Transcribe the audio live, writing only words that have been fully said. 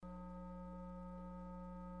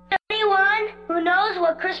Who knows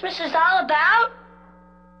what Christmas is all about?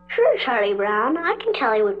 Sure, Charlie Brown. I can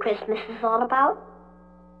tell you what Christmas is all about.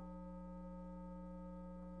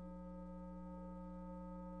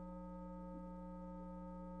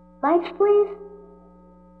 Lights, please.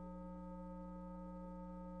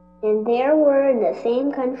 And there were in the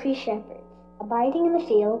same country shepherds, abiding in the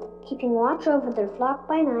field, keeping watch over their flock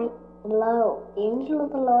by night. And lo, the angel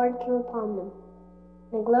of the Lord came upon them.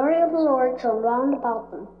 And the glory of the Lord shone round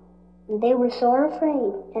about them. And they were sore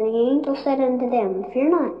afraid. And the angel said unto them, Fear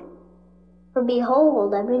not. For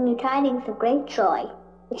behold, I bring you tidings of great joy,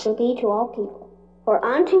 which shall be to all people. For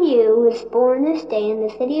unto you is born this day in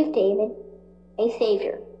the city of David a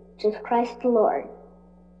Savior, which is Christ the Lord.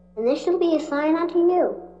 And this shall be a sign unto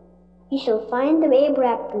you. Ye shall find the babe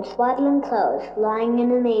wrapped in swaddling clothes, lying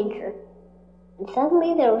in a manger. And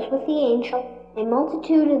suddenly there was with the angel a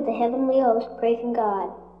multitude of the heavenly host praising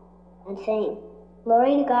God, and saying,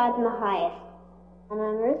 Glory to God in the highest, and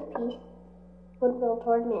on earth peace, goodwill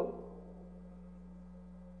toward men.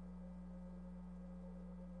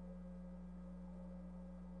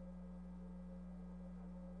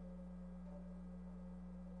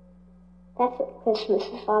 That's what Christmas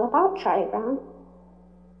is all about, Charlie Brown.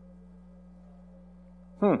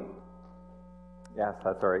 Yes,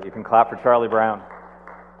 that's all right. You can clap for Charlie Brown.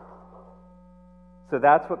 So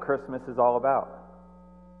that's what Christmas is all about.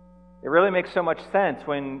 It really makes so much sense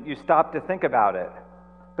when you stop to think about it.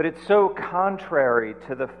 But it's so contrary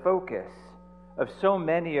to the focus of so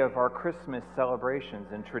many of our Christmas celebrations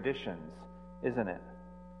and traditions, isn't it?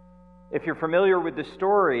 If you're familiar with the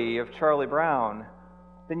story of Charlie Brown,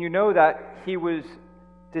 then you know that he was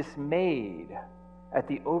dismayed at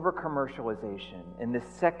the over-commercialization and the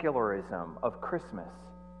secularism of Christmas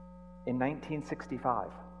in 1965.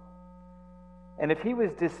 And if he was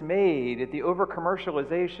dismayed at the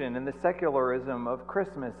over-commercialization and the secularism of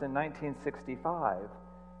Christmas in 1965,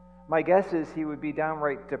 my guess is he would be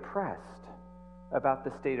downright depressed about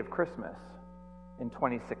the state of Christmas in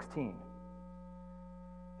 2016.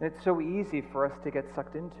 And it's so easy for us to get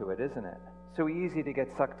sucked into it, isn't it? So easy to get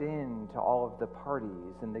sucked into all of the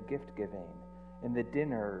parties and the gift-giving and the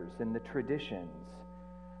dinners and the traditions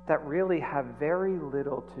that really have very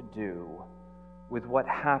little to do with what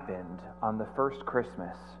happened on the first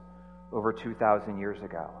Christmas over 2,000 years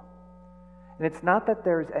ago. And it's not that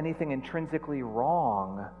there's anything intrinsically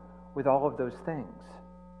wrong with all of those things,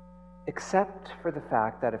 except for the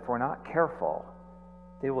fact that if we're not careful,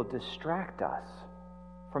 they will distract us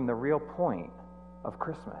from the real point of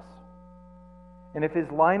Christmas. And if,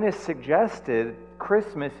 as Linus suggested,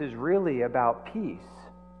 Christmas is really about peace,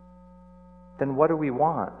 then what do we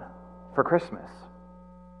want for Christmas?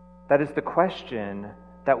 That is the question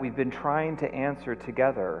that we've been trying to answer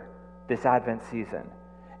together this Advent season.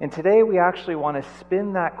 And today we actually want to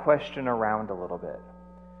spin that question around a little bit.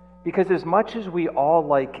 Because as much as we all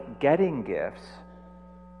like getting gifts,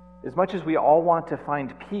 as much as we all want to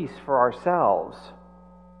find peace for ourselves,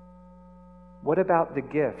 what about the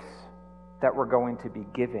gifts that we're going to be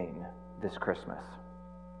giving this Christmas?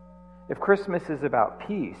 If Christmas is about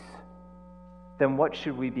peace, then what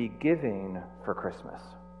should we be giving for Christmas?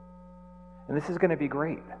 And this is going to be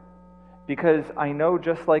great, because I know,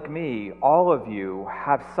 just like me, all of you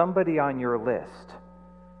have somebody on your list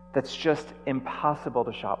that's just impossible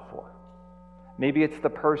to shop for. Maybe it's the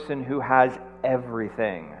person who has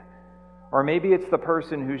everything, or maybe it's the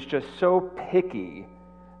person who's just so picky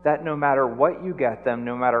that no matter what you get them,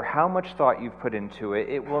 no matter how much thought you've put into it,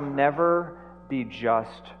 it will never be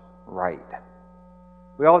just right.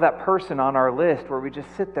 We all have that person on our list where we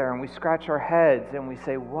just sit there and we scratch our heads and we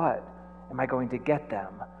say, what am I going to get them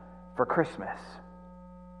for Christmas?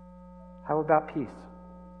 How about peace?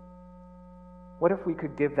 What if we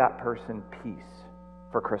could give that person peace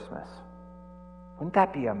for Christmas? Wouldn't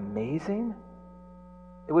that be amazing?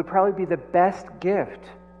 It would probably be the best gift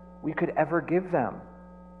we could ever give them.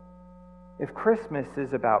 If Christmas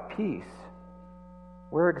is about peace,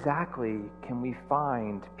 where exactly can we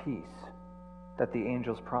find peace that the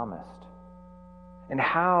angels promised? And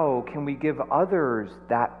how can we give others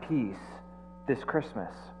that peace this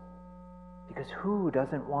Christmas? Because who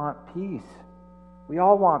doesn't want peace? We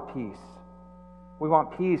all want peace. We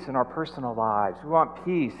want peace in our personal lives. We want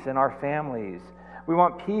peace in our families. We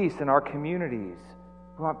want peace in our communities.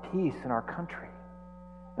 We want peace in our country.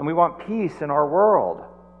 And we want peace in our world.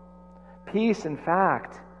 Peace, in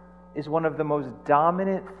fact, is one of the most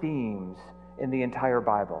dominant themes in the entire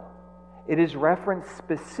Bible. It is referenced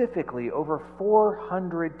specifically over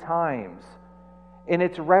 400 times, and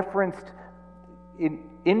it's referenced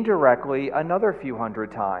indirectly another few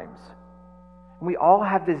hundred times. And we all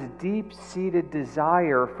have this deep-seated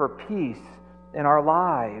desire for peace in our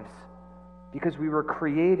lives because we were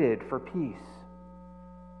created for peace.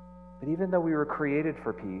 But even though we were created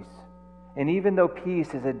for peace, and even though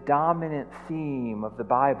peace is a dominant theme of the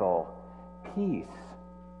Bible, peace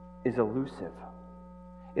is elusive.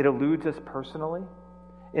 It eludes us personally,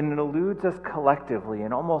 and it eludes us collectively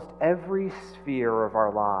in almost every sphere of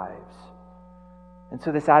our lives. And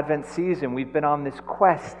so this Advent season, we've been on this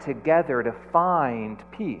quest together to find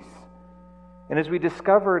peace. And as we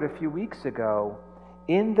discovered a few weeks ago,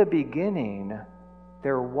 in the beginning,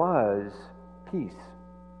 there was peace.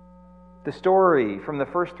 The story from the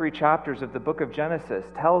first 3 chapters of the book of Genesis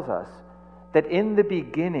tells us that in the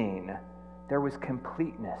beginning, there was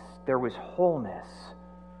completeness, there was wholeness,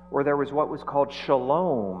 or there was what was called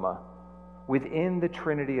shalom within the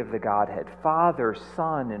Trinity of the Godhead, Father,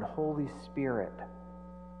 Son, and Holy Spirit,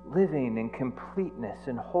 living in completeness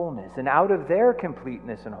and wholeness. And out of their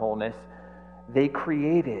completeness and wholeness, they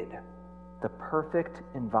created the perfect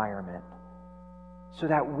environment so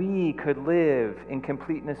that we could live in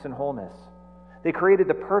completeness and wholeness. They created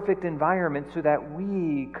the perfect environment so that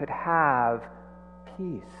we could have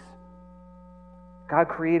peace. God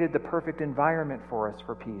created the perfect environment for us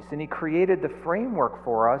for peace, and He created the framework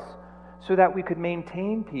for us so that we could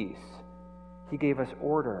maintain peace. He gave us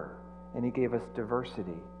order, and He gave us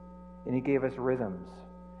diversity, and He gave us rhythms,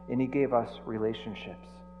 and He gave us relationships,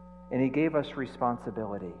 and He gave us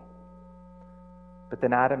responsibility. But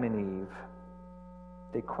then Adam and Eve,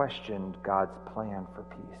 they questioned God's plan for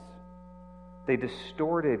peace. They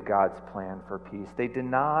distorted God's plan for peace. They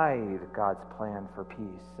denied God's plan for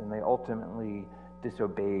peace, and they ultimately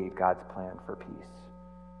disobeyed God's plan for peace.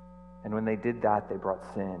 And when they did that, they brought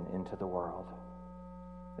sin into the world.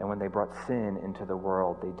 And when they brought sin into the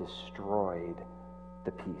world, they destroyed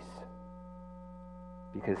the peace.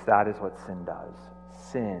 Because that is what sin does.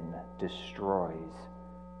 Sin destroys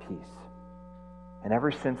peace. And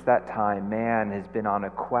ever since that time, man has been on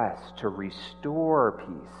a quest to restore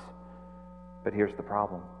peace. But here's the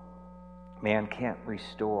problem. Man can't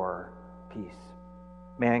restore peace.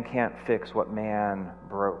 Man can't fix what man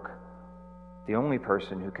broke. The only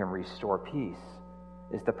person who can restore peace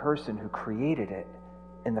is the person who created it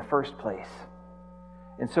in the first place.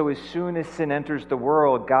 And so as soon as sin enters the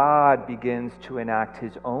world, God begins to enact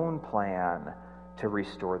His own plan to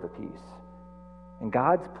restore the peace. And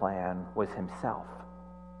God's plan was Himself.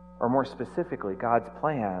 Or more specifically, God's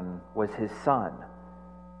plan was His Son.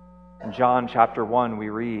 In John chapter 1, we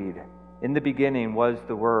read, "In the beginning was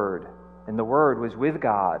the Word, and the Word was with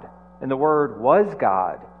God, and the Word was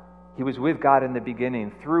God. He was with God in the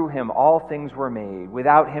beginning. Through Him all things were made.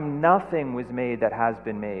 Without Him nothing was made that has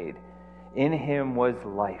been made. In Him was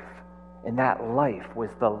life, and that life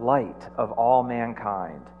was the light of all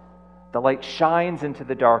mankind. The light shines into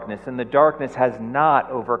the darkness, and the darkness has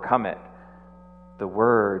not overcome it. The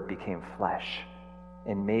Word became flesh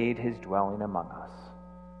and made His dwelling among us.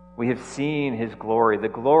 We have seen His glory, the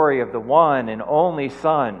glory of the one and only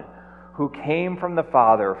Son, who came from the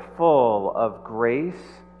Father, full of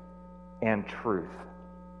grace and truth."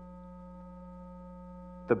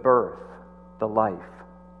 The birth, the life,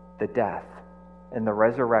 the death, and the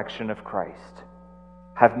resurrection of Christ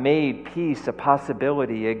have made peace a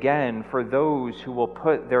possibility again for those who will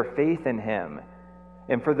put their faith in Him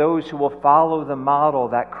and for those who will follow the model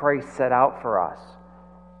that Christ set out for us.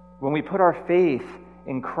 When we put our faith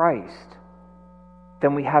in Christ,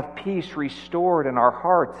 then we have peace restored in our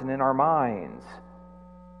hearts and in our minds.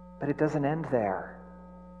 But it doesn't end there,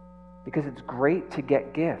 because it's great to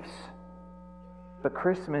get gifts. But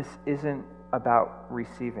Christmas isn't about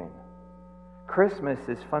receiving. Christmas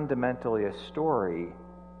is fundamentally a story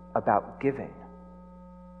about giving.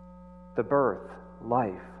 The birth,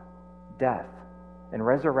 life, death, and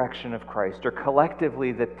resurrection of Christ are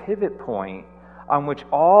collectively the pivot point on which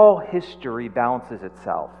all history balances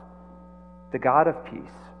itself. The God of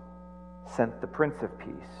peace sent the Prince of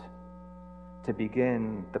Peace to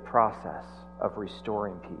begin the process of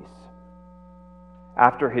restoring peace.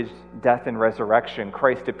 After His death and resurrection,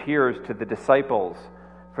 Christ appears to the disciples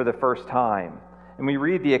for the first time. And we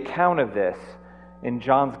read the account of this in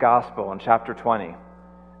John's Gospel in chapter 20.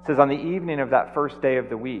 It says, "On the evening of that first day of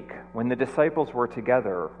the week, when the disciples were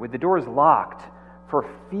together, with the doors locked for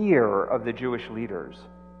fear of the Jewish leaders,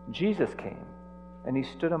 Jesus came, and He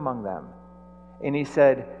stood among them. And He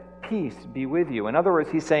said, 'Peace be with you.'" In other words,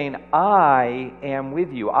 He's saying, "I am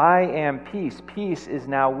with you. I am peace. Peace is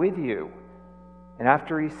now with you." And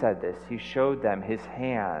after He said this, He showed them His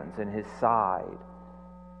hands and His side.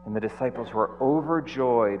 And the disciples were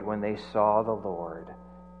overjoyed when they saw the Lord.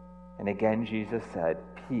 And again Jesus said,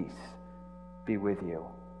 "Peace be with you."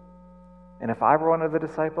 And if I were one of the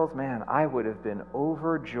disciples, man, I would have been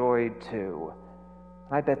overjoyed too.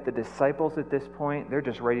 I bet the disciples at this point, they're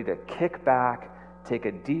just ready to kick back, take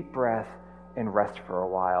a deep breath, and rest for a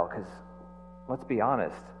while. Because, let's be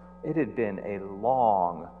honest, it had been a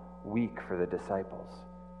long week for the disciples.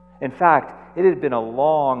 In fact, it had been a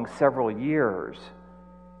long several years.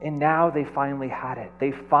 And now they finally had it.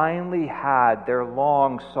 They finally had their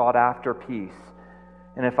long sought-after peace.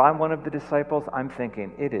 And if I'm one of the disciples, I'm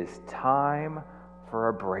thinking, it is time for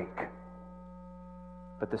a break.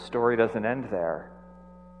 But the story doesn't end there,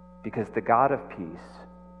 because the God of peace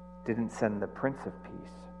didn't send the Prince of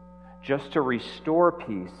Peace just to restore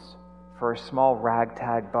peace for a small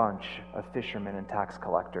ragtag bunch of fishermen and tax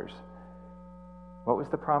collectors. What was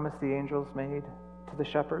the promise the angels made to the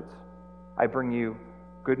shepherds? I bring you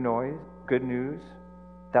good news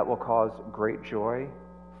that will cause great joy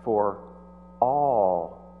for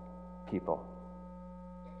all people.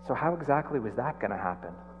 So how exactly was that going to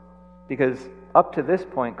happen? Because up to this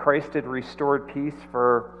point, Christ had restored peace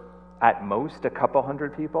for at most a couple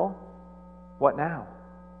hundred people. What now?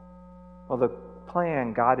 Well, the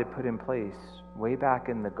plan God had put in place way back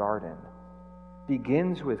in the garden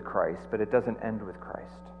begins with Christ, but it doesn't end with Christ.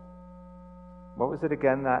 What was it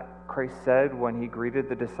again that Christ said when he greeted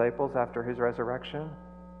the disciples after his resurrection?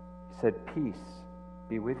 He said, "Peace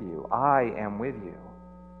be with you. I am with you.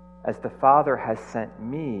 As the Father has sent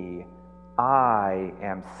me, I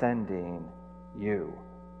am sending you."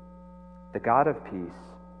 The God of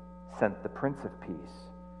peace sent the Prince of Peace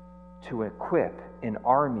to equip an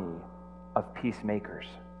army of peacemakers.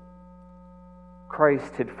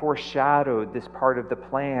 Christ had foreshadowed this part of the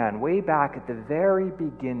plan way back at the very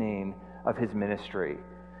beginning of his ministry.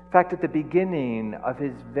 In fact, at the beginning of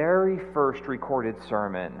his very first recorded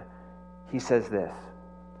sermon, he says this: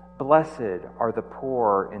 "Blessed are the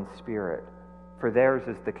poor in spirit, for theirs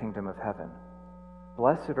is the kingdom of heaven.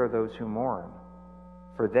 Blessed are those who mourn,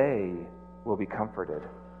 for they will be comforted.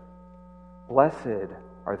 Blessed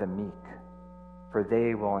are the meek, for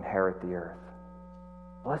they will inherit the earth.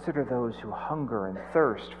 Blessed are those who hunger and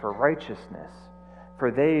thirst for righteousness,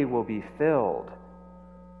 for they will be filled.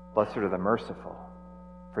 Blessed are the merciful,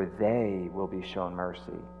 for they will be shown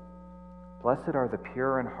mercy. Blessed are the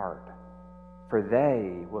pure in heart, for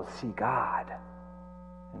they will see God.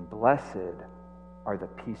 And blessed are the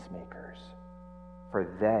peacemakers, for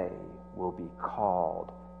they will be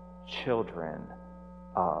called children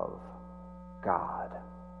of God."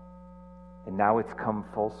 And now it's come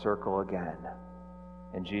full circle again.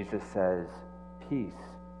 And Jesus says,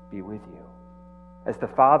 "Peace be with you. As the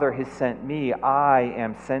Father has sent me, I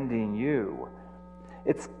am sending you."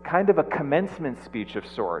 It's kind of a commencement speech of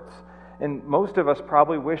sorts. And most of us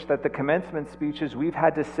probably wish that the commencement speeches we've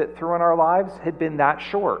had to sit through in our lives had been that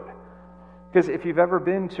short. Because if you've ever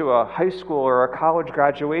been to a high school or a college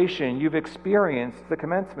graduation, you've experienced the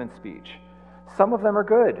commencement speech. Some of them are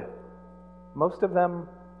good. Most of them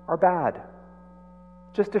are bad.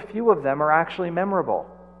 Just a few of them are actually memorable.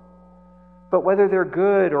 But whether they're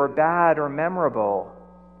good or bad or memorable,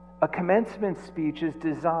 a commencement speech is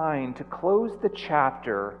designed to close the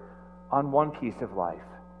chapter on one piece of life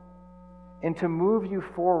and to move you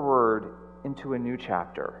forward into a new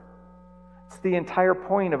chapter. It's the entire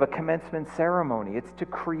point of a commencement ceremony. It's to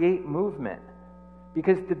create movement,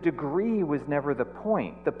 because the degree was never the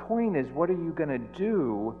point. The point is, what are you going to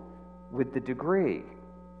do with the degree?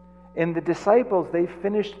 And the disciples, they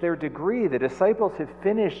finished their degree. The disciples have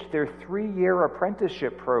finished their 3-year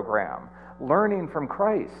apprenticeship program, learning from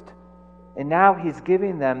Christ. And now he's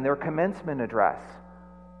giving them their commencement address.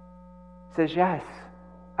 He says, "Yes,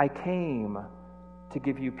 I came to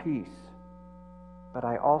give you peace, but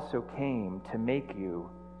I also came to make you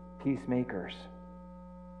peacemakers."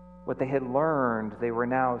 What they had learned, they were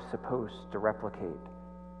now supposed to replicate.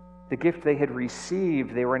 The gift they had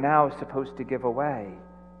received, they were now supposed to give away.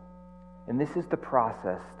 And this is the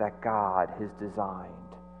process that God has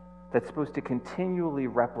designed, that's supposed to continually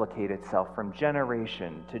replicate itself from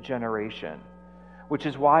generation to generation, which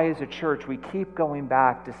is why as a church we keep going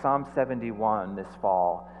back to Psalm 71 this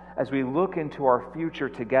fall as we look into our future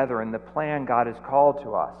together and the plan God has called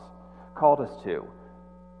us to,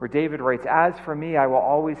 where David writes, "As for me, I will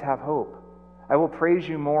always have hope. I will praise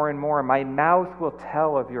you more and more. My mouth will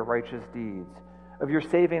tell of your righteous deeds, of your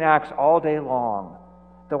saving acts all day long,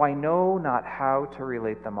 though I know not how to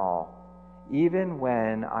relate them all. Even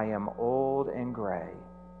when I am old and gray,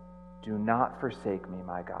 do not forsake me,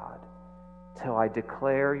 my God, till I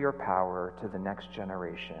declare your power to the next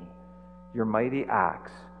generation, your mighty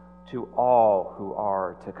acts to all who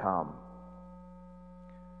are to come."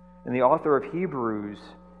 And the author of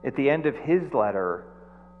Hebrews, at the end of his letter,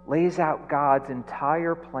 lays out God's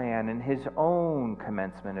entire plan in his own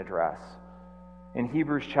commencement address. In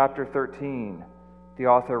Hebrews chapter 13, the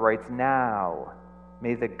author writes, "Now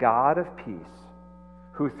may the God of peace,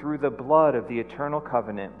 who through the blood of the eternal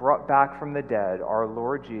covenant brought back from the dead our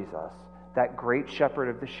Lord Jesus, that great shepherd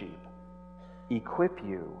of the sheep, equip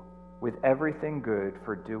you with everything good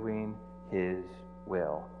for doing his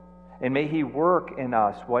will. And may he work in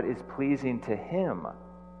us what is pleasing to him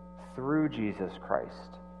through Jesus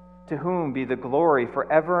Christ, to whom be the glory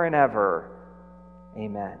forever and ever.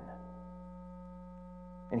 Amen."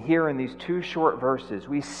 And here in these two short verses,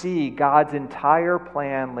 we see God's entire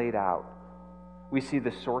plan laid out. We see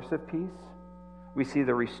the source of peace, we see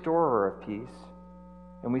the restorer of peace,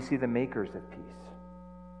 and we see the makers of peace.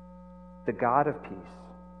 The God of peace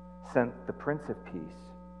sent the Prince of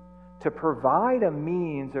Peace to provide a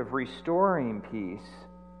means of restoring peace,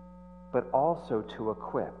 but also to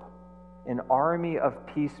equip an army of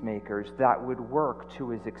peacemakers that would work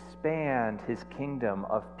to expand his kingdom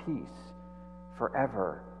of peace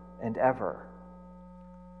forever and ever.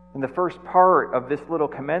 And the first part of this little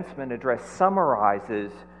commencement address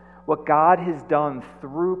summarizes what God has done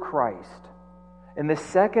through Christ. And the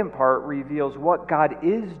second part reveals what God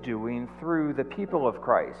is doing through the people of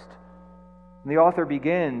Christ. And the author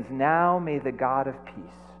begins, "Now may the God of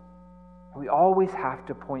peace." We always have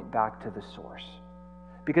to point back to the source.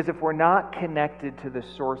 Because if we're not connected to the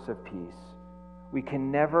source of peace, we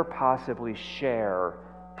can never possibly share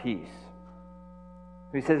peace.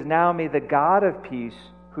 He says, "Now may the God of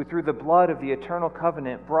peace, who through the blood of the eternal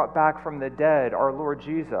covenant brought back from the dead our Lord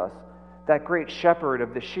Jesus, that great shepherd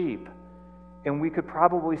of the sheep." And we could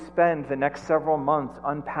probably spend the next several months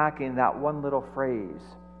unpacking that one little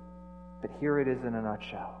phrase. But here it is in a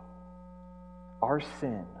nutshell. Our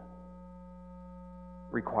sin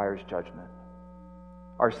requires judgment.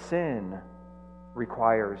 Our sin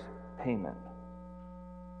requires payment.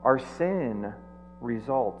 Our sin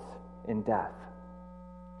results in death.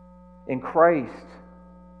 And Christ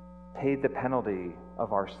paid the penalty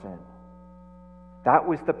of our sin. That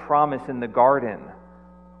was the promise in the garden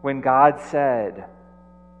when God said,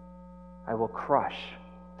 "I will crush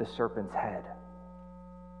the serpent's head."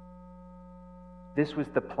 This was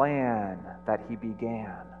the plan that he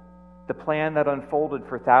began, the plan that unfolded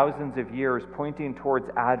for thousands of years, pointing towards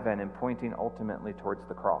Advent and pointing ultimately towards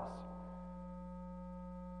the cross.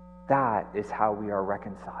 That is how we are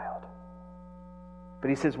reconciled. But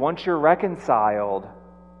he says, once you're reconciled,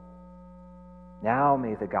 now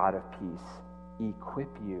may the God of peace equip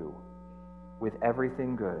you with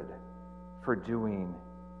everything good for doing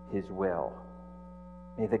his will.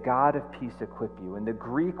 May the God of peace equip you. And the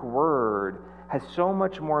Greek word has so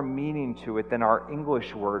much more meaning to it than our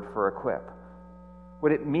English word for equip.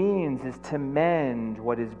 What it means is to mend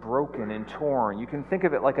what is broken and torn. You can think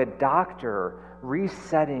of it like a doctor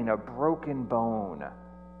resetting a broken bone.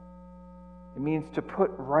 It means to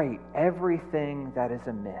put right everything that is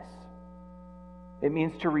amiss. It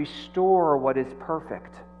means to restore what is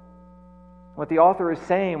perfect. What the author is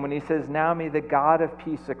saying when he says, "Now may the God of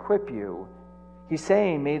peace equip you," he's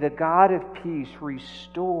saying, may the God of peace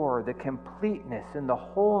restore the completeness and the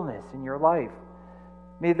wholeness in your life.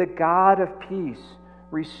 May the God of peace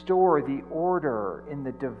restore the order in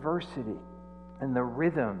the diversity and the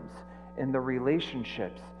rhythms and the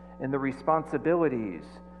relationships and the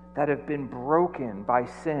responsibilities that have been broken by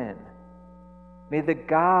sin. May the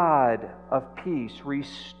God of peace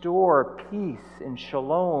restore peace and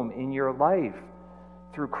shalom in your life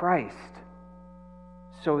through Christ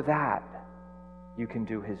so that you can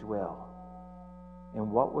do his will.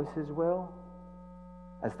 And what was his will?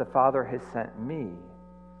 As the Father has sent me,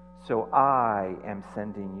 so I am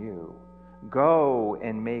sending you. Go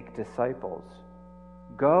and make disciples.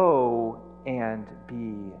 Go and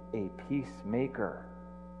be a peacemaker.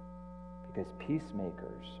 Because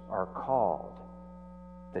peacemakers are called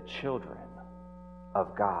the children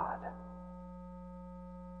of God.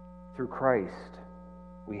 Through Christ,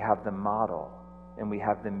 we have the model and we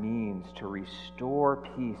have the means to restore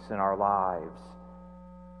peace in our lives.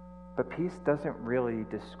 But peace doesn't really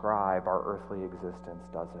describe our earthly existence,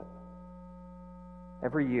 does it?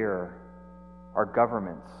 Every year, our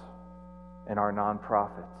governments and our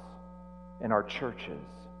nonprofits and our churches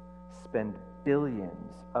spend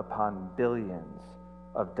billions upon billions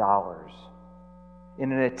of dollars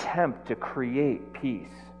in an attempt to create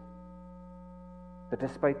peace. But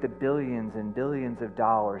despite the billions and billions of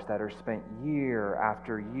dollars that are spent year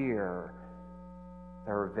after year,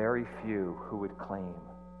 there are very few who would claim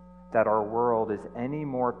that our world is any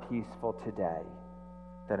more peaceful today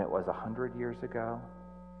than it was 100 years ago,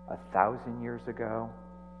 1,000 years ago,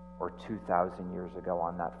 or 2,000 years ago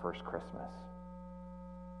on that first Christmas.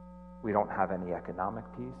 We don't have any economic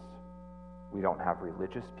peace. We don't have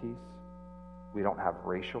religious peace. We don't have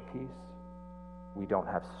racial peace. We don't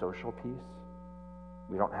have social peace.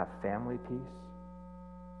 We don't have family peace.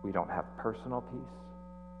 We don't have personal peace.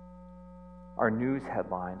 Our news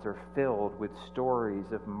headlines are filled with stories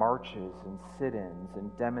of marches and sit-ins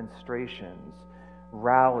and demonstrations,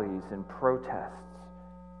 rallies and protests,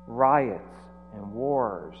 riots and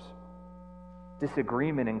wars.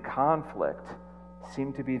 Disagreement and conflict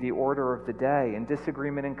seem to be the order of the day, and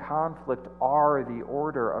disagreement and conflict are the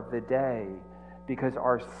order of the day because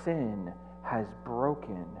our sin has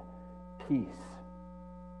broken peace.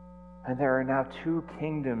 And there are now two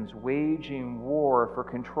kingdoms waging war for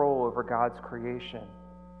control over God's creation.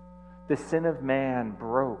 The sin of man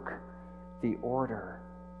broke the order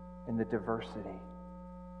in the diversity,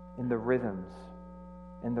 in the rhythms,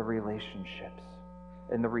 in the relationships,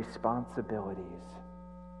 in the responsibilities.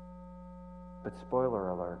 But spoiler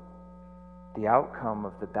alert, the outcome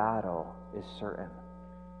of the battle is certain.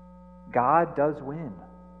 God does win.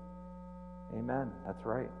 Amen. That's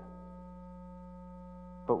right.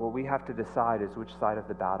 But what we have to decide is which side of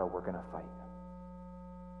the battle we're going to fight.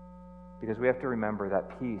 Because we have to remember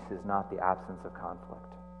that peace is not the absence of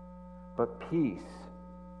conflict, but peace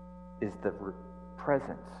is the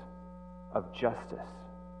presence of justice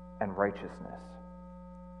and righteousness.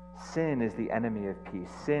 Sin is the enemy of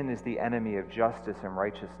peace. Sin is the enemy of justice and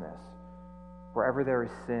righteousness. Wherever there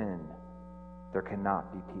is sin, there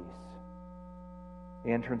cannot be peace.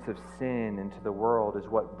 The entrance of sin into the world is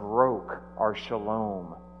what broke our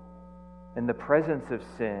shalom. And the presence of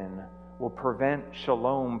sin will prevent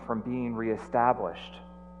shalom from being reestablished.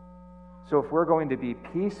 So if we're going to be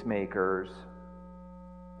peacemakers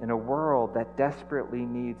in a world that desperately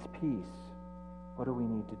needs peace, what do we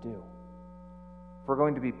need to do? If we're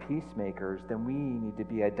going to be peacemakers, then we need to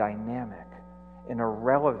be a dynamic and a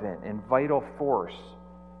relevant and vital force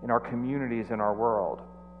in our communities and our world.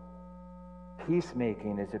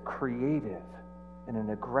 Peacemaking is a creative and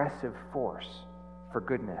an aggressive force for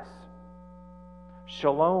goodness.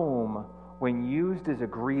 Shalom, when used as a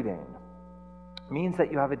greeting, means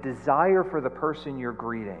that you have a desire for the person you're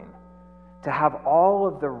greeting to have all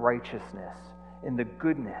of the righteousness and the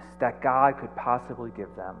goodness that God could possibly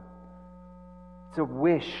give them. It's a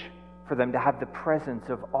wish for them to have the presence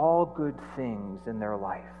of all good things in their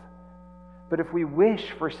life. But if we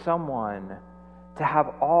wish for someone to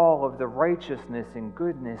have all of the righteousness and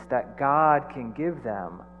goodness that God can give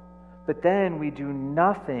them, but then we do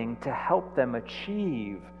nothing to help them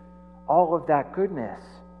achieve all of that goodness,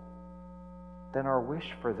 then our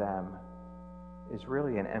wish for them is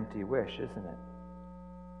really an empty wish, isn't it?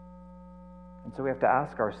 And so we have to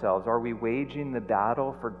ask ourselves, are we waging the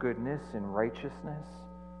battle for goodness and righteousness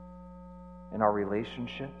in our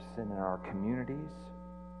relationships and in our communities?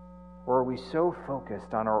 Or are we so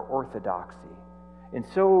focused on our orthodoxy and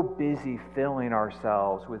so busy filling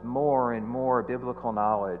ourselves with more and more biblical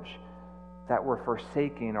knowledge that we're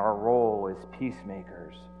forsaking our role as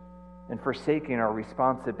peacemakers and forsaking our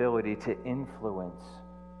responsibility to influence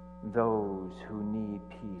those who need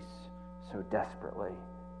peace so desperately?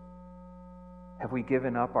 Have we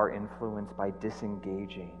given up our influence by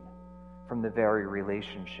disengaging from the very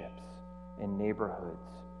relationships in neighborhoods,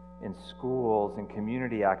 in schools, and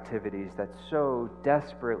community activities that so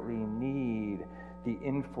desperately need the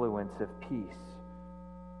influence of peace?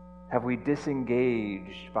 Have we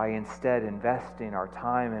disengaged by instead investing our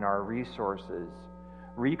time and our resources,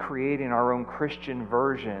 recreating our own Christian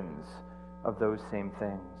versions of those same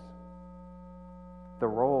things? The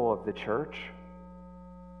role of the church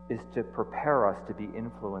is to prepare us to be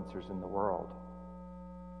influencers in the world.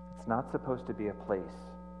 It's not supposed to be a place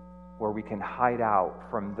where we can hide out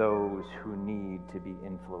from those who need to be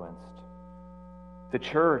influenced. The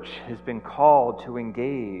church has been called to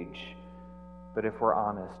engage, but if we're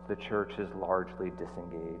honest, the church is largely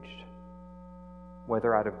disengaged,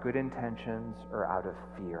 whether out of good intentions or out of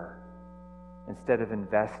fear. Instead of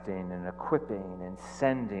investing and equipping and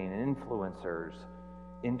sending influencers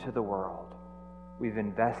into the world, we've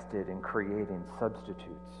invested in creating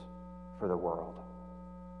substitutes for the world.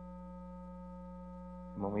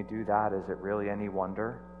 And when we do that, is it really any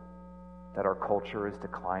wonder that our culture is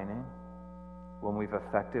declining when we've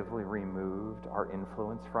effectively removed our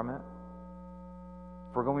influence from it?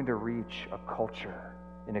 If we're going to reach a culture,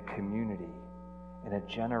 in a community, in a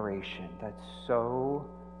generation that so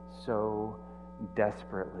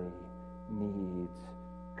desperately needs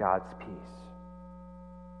God's peace,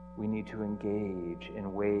 we need to engage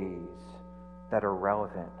in ways that are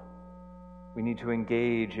relevant We need to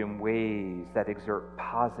engage in ways that exert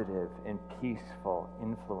positive and peaceful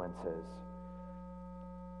influences.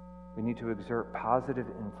 We need to exert positive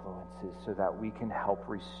influences so that we can help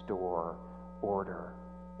restore order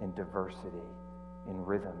and diversity in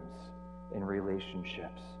rhythms, in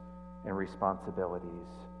relationships, in responsibilities,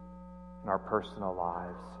 in our personal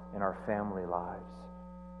lives, in our family lives,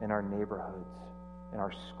 in our neighborhoods, in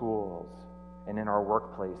our schools, and in our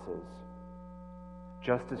workplaces.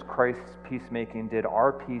 Just as Christ's peacemaking did,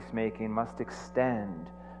 our peacemaking must extend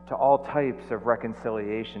to all types of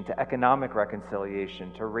reconciliation, to economic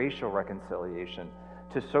reconciliation, to racial reconciliation,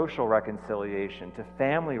 to social reconciliation, to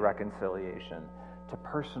family reconciliation, to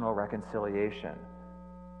personal reconciliation.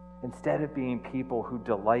 Instead of being people who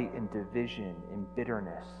delight in division, in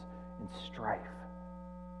bitterness, in strife,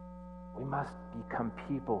 we must become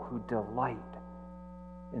people who delight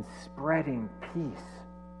in spreading peace,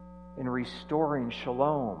 in restoring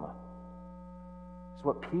shalom. So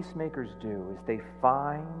what peacemakers do is they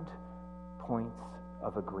find points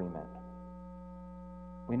of agreement.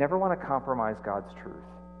 We never want to compromise God's truth,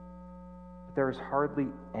 but there is hardly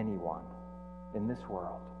anyone in this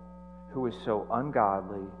world who is so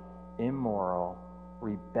ungodly, immoral,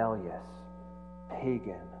 rebellious,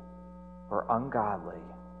 pagan, or ungodly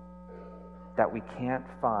that we can't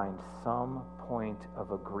find some point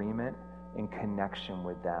of agreement in connection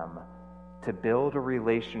with them to build a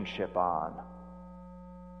relationship on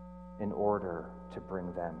in order to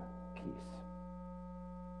bring them peace.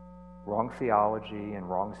 Wrong theology and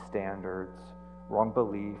wrong standards, wrong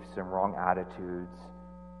beliefs and wrong attitudes,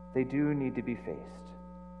 they do need to be faced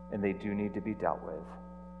and they do need to be dealt with.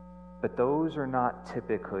 But those are not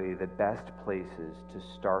typically the best places to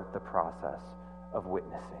start the process of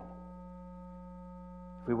witnessing.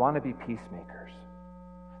 If we want to be peacemakers,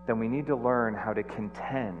 then we need to learn how to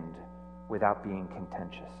contend without being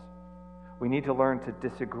contentious. We need to learn to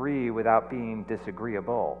disagree without being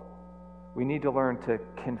disagreeable. We need to learn to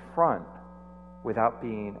confront without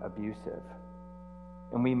being abusive.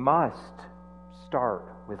 And we must start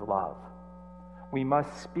with love. We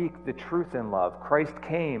must speak the truth in love. Christ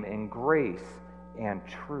came in grace and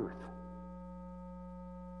truth.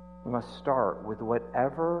 We must start with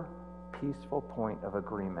whatever peaceful point of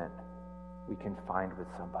agreement we can find with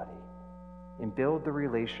somebody and build the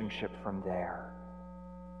relationship from there.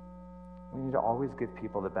 We need to always give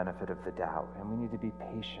people the benefit of the doubt, and we need to be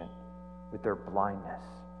patient with their blindness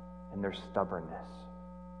and their stubbornness,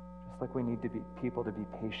 just like we need to be people to be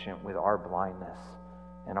patient with our blindness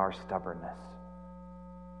and our stubbornness.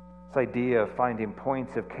 This idea of finding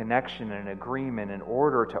points of connection and agreement in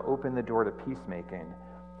order to open the door to peacemaking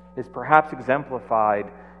is perhaps exemplified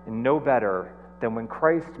in no better than when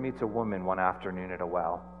Christ meets a woman one afternoon at a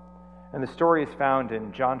well. And the story is found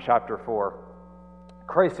in John chapter 4.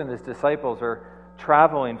 Christ and his disciples are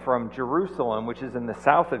traveling from Jerusalem, which is in the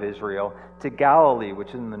south of Israel, to Galilee, which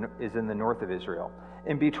is in the north of Israel.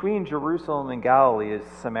 In between Jerusalem and Galilee is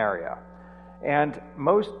Samaria. And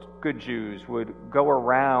most good Jews would go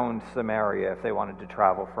around Samaria if they wanted to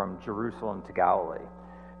travel from Jerusalem to Galilee.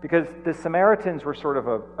 Because the Samaritans were sort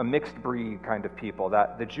of a mixed breed kind of people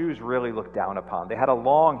that the Jews really looked down upon. They had a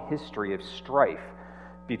long history of strife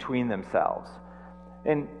between themselves.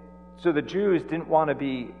 And so the Jews didn't want to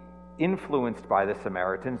be influenced by the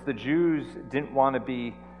Samaritans. The Jews didn't want to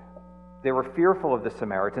be, they were fearful of the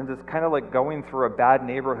Samaritans. It's kind of like going through a bad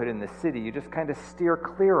neighborhood in the city. You just kind of steer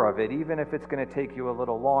clear of it, even if it's going to take you a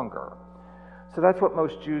little longer. So that's what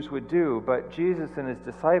most Jews would do. But Jesus and his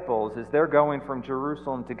disciples, as they're going from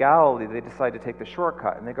Jerusalem to Galilee, they decide to take the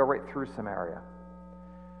shortcut, and they go right through Samaria.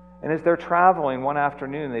 And as they're traveling one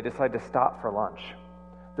afternoon, they decide to stop for lunch.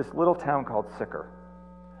 This little town called Sychar.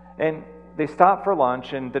 And they stop for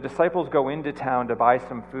lunch, and the disciples go into town to buy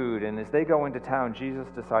some food. And as they go into town, Jesus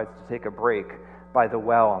decides to take a break by the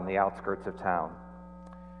well on the outskirts of town.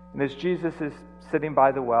 And as Jesus is sitting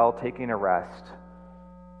by the well taking a rest,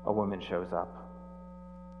 a woman shows up.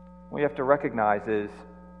 What you have to recognize is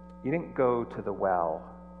you didn't go to the well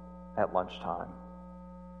at lunchtime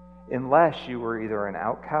unless you were either an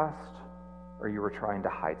outcast or you were trying to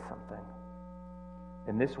hide something.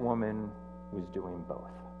 And this woman was doing both.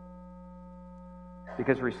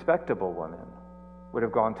 Because respectable women would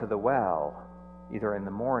have gone to the well either in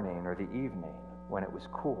the morning or the evening when it was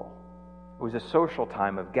cool. It was a social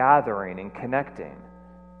time of gathering and connecting,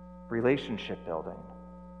 relationship building.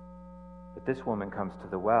 But this woman comes to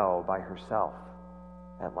the well by herself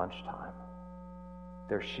at lunchtime.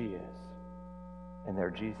 There she is, and there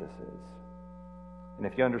Jesus is. And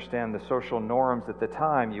if you understand the social norms at the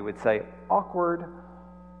time, you would say, awkward.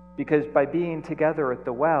 Because by being together at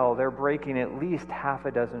the well, they're breaking at least half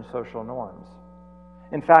a dozen social norms.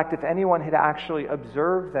 In fact, if anyone had actually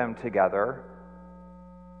observed them together,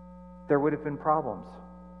 there would have been problems.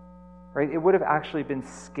 Right? It would have actually been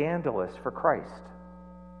scandalous for Christ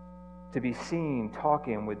to be seen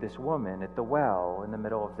talking with this woman at the well in the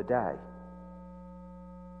middle of the day.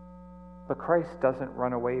 But Christ doesn't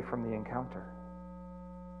run away from the encounter.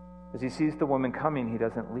 As he sees the woman coming, he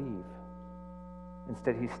doesn't leave.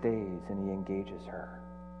 Instead, he stays and he engages her,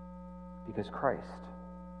 because Christ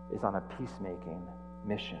is on a peacemaking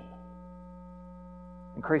mission.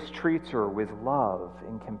 And Christ treats her with love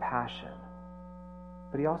and compassion,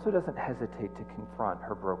 but he also doesn't hesitate to confront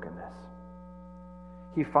her brokenness.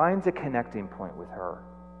 He finds a connecting point with her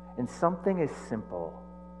in something as simple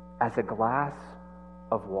as a glass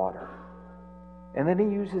of water. And then he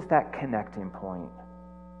uses that connecting point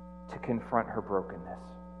to confront her brokenness.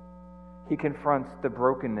 He confronts the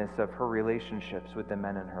brokenness of her relationships with the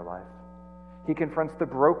men in her life. He confronts the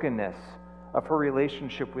brokenness of her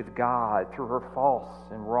relationship with God through her false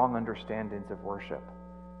and wrong understandings of worship.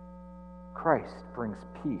 Christ brings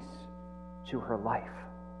peace to her life.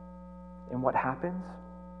 And what happens?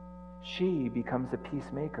 She becomes a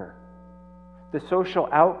peacemaker. The social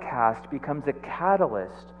outcast becomes a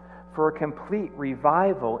catalyst for a complete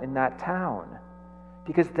revival in that town.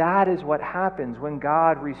 Because that is what happens when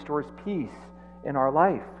God restores peace in our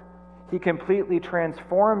life. He completely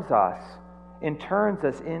transforms us and turns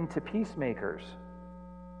us into peacemakers.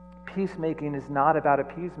 Peacemaking is not about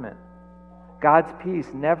appeasement. God's peace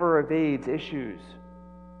never evades issues.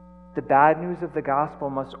 The bad news of the gospel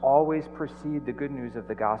must always precede the good news of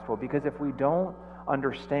the gospel, because if we don't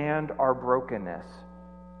understand our brokenness,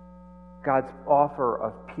 God's offer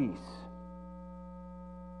of peace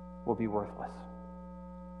will be worthless.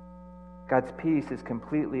 God's peace is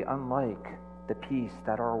completely unlike the peace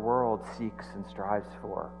that our world seeks and strives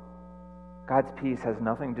for. God's peace has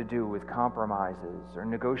nothing to do with compromises or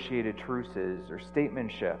negotiated truces or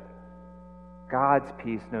statesmanship. God's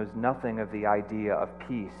peace knows nothing of the idea of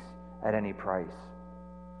peace at any price.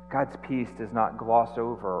 God's peace does not gloss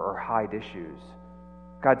over or hide issues.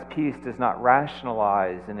 God's peace does not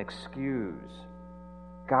rationalize and excuse.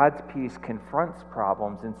 God's peace confronts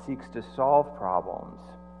problems and seeks to solve problems.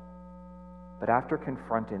 But after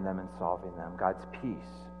confronting them and solving them, God's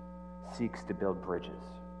peace seeks to build bridges.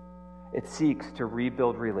 It seeks to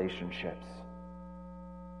rebuild relationships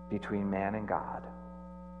between man and God,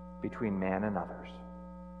 between man and others,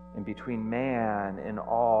 and between man and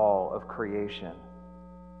all of creation.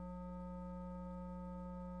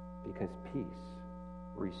 Because peace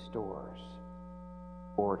restores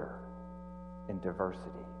order and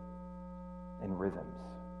diversity and rhythms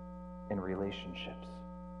and relationships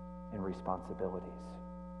and responsibilities.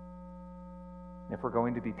 And if we're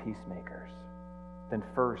going to be peacemakers, then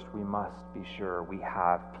first we must be sure we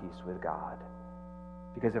have peace with God.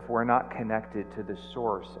 Because if we're not connected to the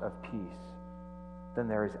source of peace, then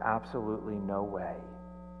there is absolutely no way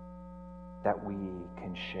that we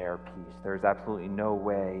can share peace. There is absolutely no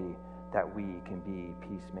way that we can be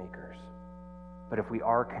peacemakers. But if we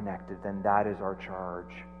are connected, then that is our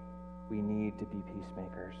charge. We need to be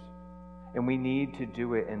peacemakers. And we need to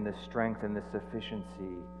do it in the strength and the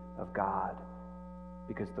sufficiency of God,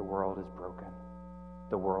 because the world is broken.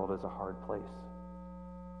 The world is a hard place.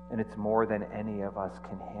 And it's more than any of us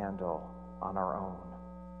can handle on our own.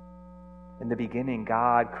 In the beginning,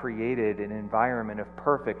 God created an environment of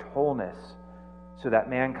perfect wholeness so that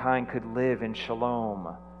mankind could live in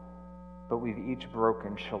shalom. But we've each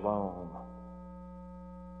broken shalom.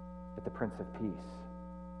 But the Prince of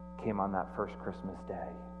Peace came on that first Christmas day,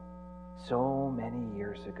 so many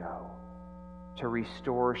years ago, to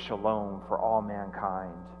restore shalom for all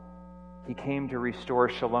mankind. He came to restore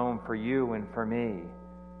shalom for you and for me.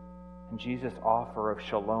 And Jesus' offer of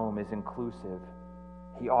shalom is inclusive.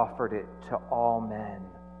 He offered it to all men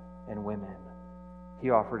and women.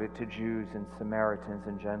 He offered it to Jews and Samaritans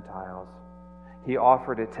and Gentiles. He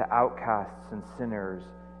offered it to outcasts and sinners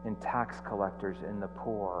and tax collectors and the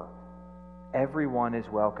poor. Everyone is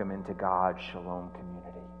welcome into God's shalom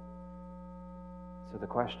community. So the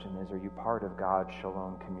question is, are you part of God's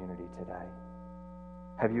shalom community today?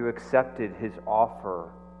 Have you accepted his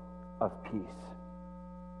offer of peace?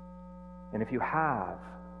 And if you have,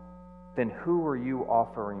 then who are you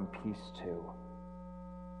offering peace to?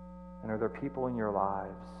 And are there people in your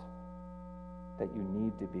lives that you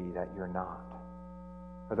need to be that you're not?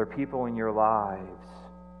 Are there people in your lives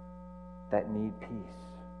that need peace,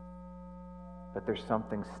 but there's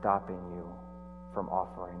something stopping you from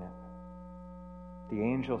offering it? The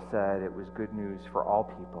angel said it was good news for all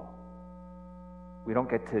people. We don't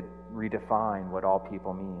get to redefine what all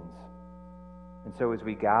people means. And so as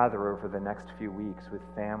we gather over the next few weeks with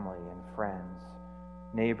family and friends,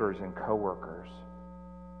 neighbors and coworkers,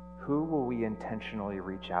 who will we intentionally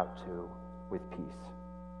reach out to with peace?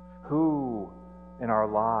 Who in our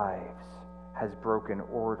lives has broken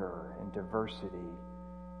order and diversity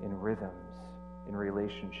in rhythms, in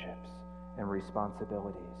relationships, and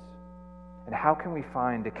responsibilities? And how can we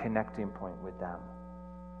find a connecting point with them,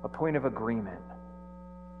 a point of agreement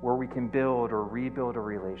where we can build or rebuild a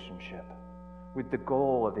relationship with the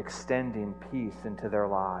goal of extending peace into their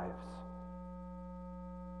lives?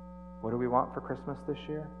 What do we want for Christmas this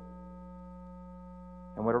year?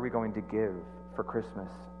 And what are we going to give for Christmas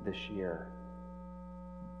this year?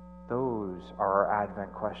 Those are our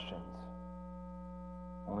Advent questions.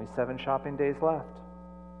 Only 7 shopping days left.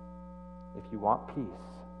 If you want peace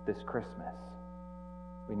this Christmas,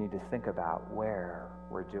 we need to think about where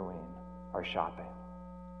we're doing our shopping.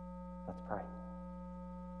 Let's pray.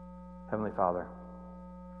 Heavenly Father,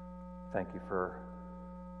 thank you for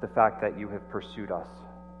the fact that you have pursued us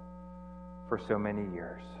for so many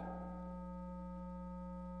years,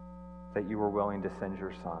 that you were willing to send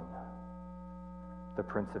your Son, the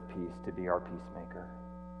Prince of Peace, to be our peacemaker.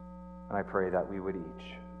 And I pray that we would each,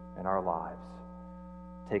 in our lives,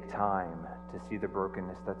 take time to see the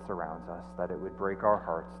brokenness that surrounds us, that it would break our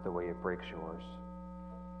hearts the way it breaks yours,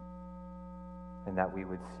 and that we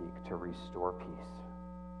would seek to restore peace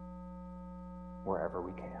wherever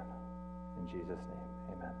we can. In Jesus'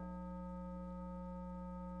 name, amen.